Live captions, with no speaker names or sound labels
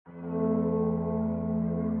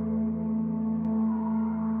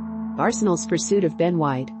Arsenal's pursuit of Ben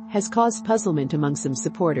White has caused puzzlement among some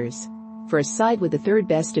supporters. For a side with the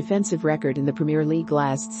third-best defensive record in the Premier League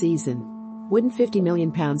last season, wouldn't £50 million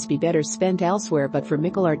be better spent elsewhere? But for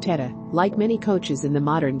Mikel Arteta, like many coaches in the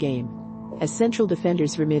modern game, a central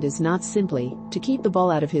defender's remit is not simply to keep the ball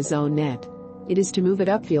out of his own net. It is to move it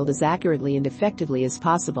upfield as accurately and effectively as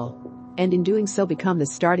possible, and in doing so become the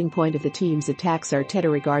starting point of the team's attacks.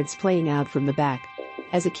 Arteta regards playing out from the back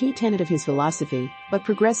as a key tenet of his philosophy, but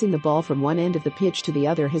progressing the ball from one end of the pitch to the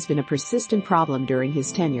other has been a persistent problem during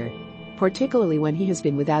his tenure, particularly when he has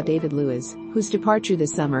been without David Luiz, whose departure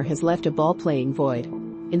this summer has left a ball-playing void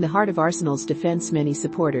in the heart of Arsenal's defence. Many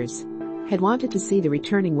supporters had wanted to see the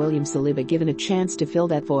returning William Saliba given a chance to fill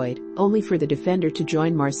that void, only for the defender to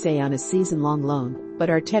join Marseille on a season-long loan, but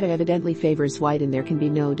Arteta evidently favours White, and there can be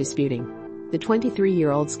no disputing the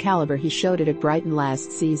 23-year-old's calibre he showed it at Brighton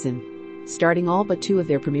last season, starting all but 2 of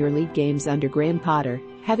their Premier League games under Graham Potter,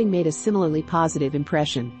 having made a similarly positive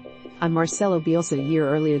impression on Marcelo Bielsa a year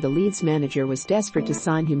earlier. The Leeds manager was desperate to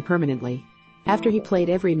sign him permanently after he played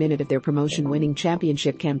every minute of their promotion-winning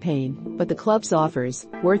championship campaign, but the club's offers,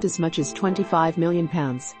 worth as much as £25 million,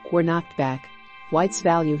 were knocked back. White's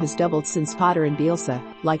value has doubled since Potter, and Bielsa,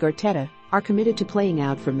 like Arteta, are committed to playing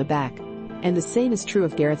out from the back. And the same is true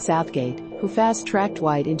of Gareth Southgate, who fast-tracked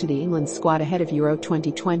White into the England squad ahead of Euro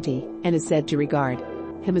 2020 and is said to regard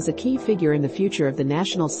him as a key figure in the future of the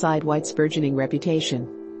national side. White's burgeoning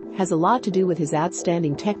reputation has a lot to do with his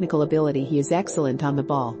outstanding technical ability. He is excellent on the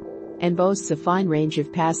ball and boasts a fine range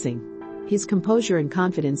of passing. His composure and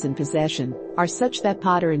confidence in possession are such that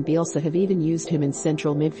Potter and Bielsa have even used him in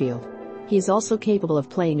central midfield. He is also capable of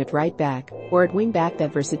playing at right back or at wing back.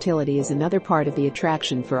 That versatility is another part of the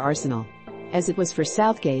attraction for Arsenal, as it was for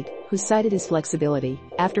Southgate, who cited his flexibility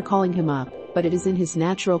after calling him up, but it is in his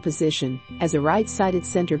natural position, as a right-sided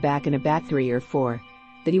centre-back in a back 3 or 4,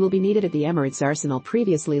 that he will be needed at the Emirates. Arsenal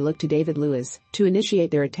previously looked to David Luiz to initiate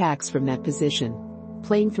their attacks from that position,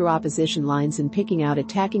 playing through opposition lines and picking out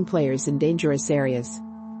attacking players in dangerous areas.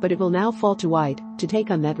 But it will now fall to White to take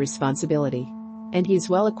on that responsibility, and he is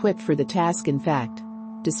well equipped for the task. In fact,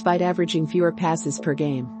 despite averaging fewer passes per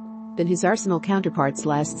game than his Arsenal counterparts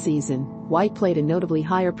last season, White played a notably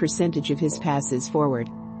higher percentage of his passes forward.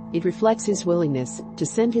 It reflects his willingness to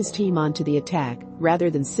send his team on to the attack, rather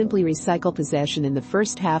than simply recycle possession. In the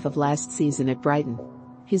first half of last season at Brighton,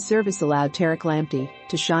 his service allowed Tariq Lamptey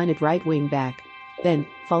to shine at right wing back. Then,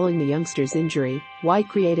 following the youngster's injury, White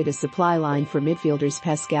created a supply line for midfielders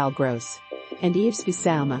Pascal Gross and Yves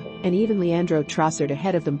Bissouma, and even Leandro Trossard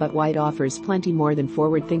ahead of them. But White offers plenty more than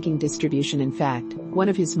forward-thinking distribution. In fact, one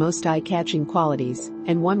of his most eye-catching qualities,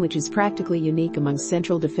 and one which is practically unique among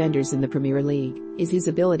central defenders in the Premier League, is his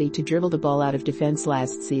ability to dribble the ball out of defense.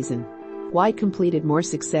 Last season, White completed more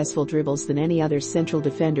successful dribbles than any other central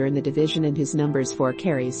defender in the division, and his numbers for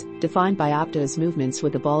carries, defined by Opta as movements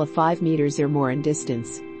with the ball of 5 meters or more in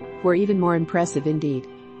distance, were even more impressive indeed.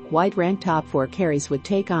 White ranked top 4 carries with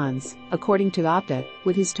take-ons, according to Opta,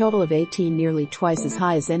 with his total of 18 nearly twice as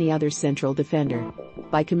high as any other central defender.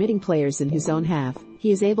 By committing players in his own half,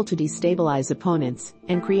 he is able to destabilize opponents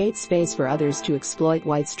and create space for others to exploit.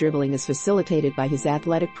 White's dribbling is facilitated by his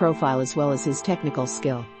athletic profile as well as his technical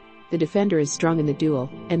skill. The defender is strong in the duel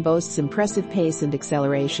and boasts impressive pace and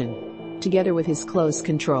acceleration. Together with his close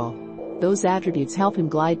control, those attributes help him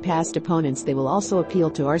glide past opponents. They will also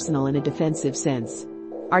appeal to Arsenal in a defensive sense.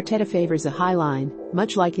 Arteta favours a high line,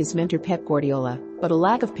 much like his mentor Pep Guardiola, but a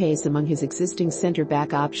lack of pace among his existing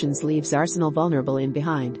centre-back options leaves Arsenal vulnerable in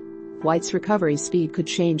behind. White's recovery speed could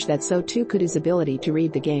change that, so too could his ability to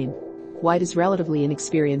read the game. White is relatively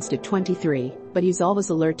inexperienced at 23, but he's always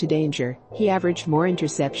alert to danger. He averaged more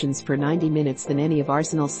interceptions per 90 minutes than any of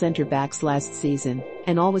Arsenal's centre-backs last season,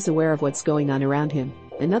 and always aware of what's going on around him.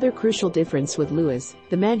 Another crucial difference with Luiz,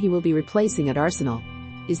 the man he will be replacing at Arsenal,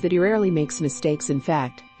 is that he rarely makes mistakes. In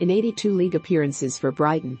fact, in 82 league appearances for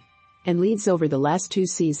Brighton and Leeds over the last 2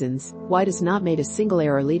 seasons, White has not made a single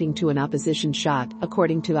error leading to an opposition shot,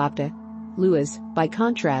 according to Opta. Luiz, by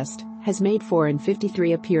contrast, has made 4 in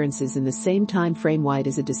 53 appearances in the same time frame. White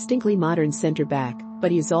is a distinctly modern centre-back,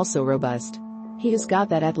 but he is also robust. He has got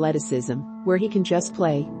that athleticism, where he can just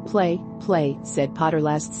play, said Potter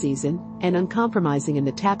last season, and uncompromising in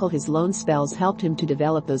the tackle. His loan spells helped him to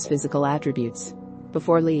develop those physical attributes.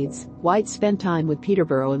 Before Leeds, White spent time with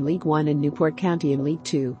Peterborough in League One and Newport County in League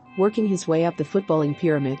Two, working his way up the footballing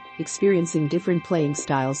pyramid, experiencing different playing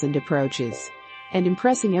styles and approaches, and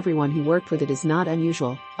impressing everyone he worked with. It is not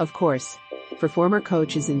unusual, of course, for former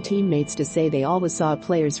coaches and teammates to say they always saw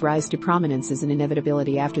players rise to prominence as an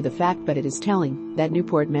inevitability after the fact, but it is telling that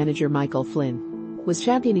Newport manager Michael Flynn was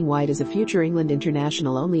championing White as a future England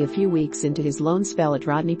international only a few weeks into his loan spell at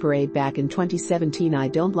Rodney Parade back in 2017. "I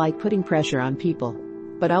don't like putting pressure on people,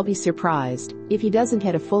 but I'll be surprised if he doesn't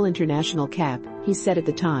get a full international cap," he said at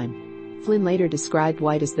the time. Flynn later described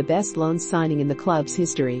White as the best loan signing in the club's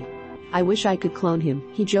history. "I wish I could clone him,"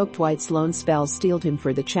 he joked. White's loan spell steeled him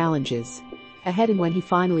for the challenges ahead, and when he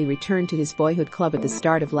finally returned to his boyhood club at the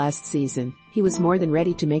start of last season, he was more than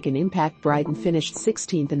ready to make an impact. Brighton finished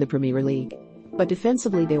 16th in the Premier League, but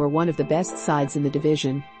defensively they were one of the best sides in the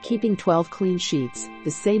division, keeping 12 clean sheets,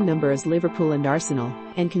 the same number as Liverpool and Arsenal,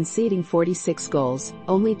 and conceding 46 goals,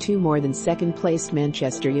 only 2 more than second-placed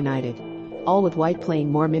Manchester United. All with White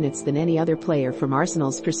playing more minutes than any other player from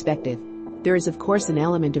Arsenal's perspective. There is of course an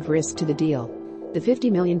element of risk to the deal. The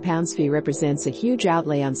 £50 million fee represents a huge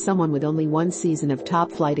outlay on someone with only 1 season of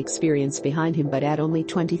top-flight experience behind him, but at only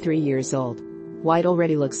 23 years old, White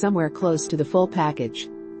already looks somewhere close to the full package.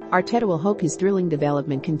 Arteta will hope his thrilling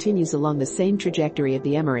development continues along the same trajectory of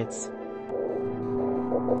the Emirates.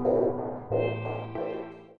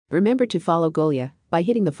 Remember to follow Golia by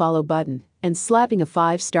hitting the follow button and slapping a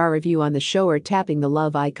 5-star review on the show or tapping the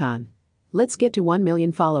love icon. Let's get to 1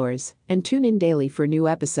 million followers and tune in daily for new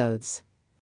episodes.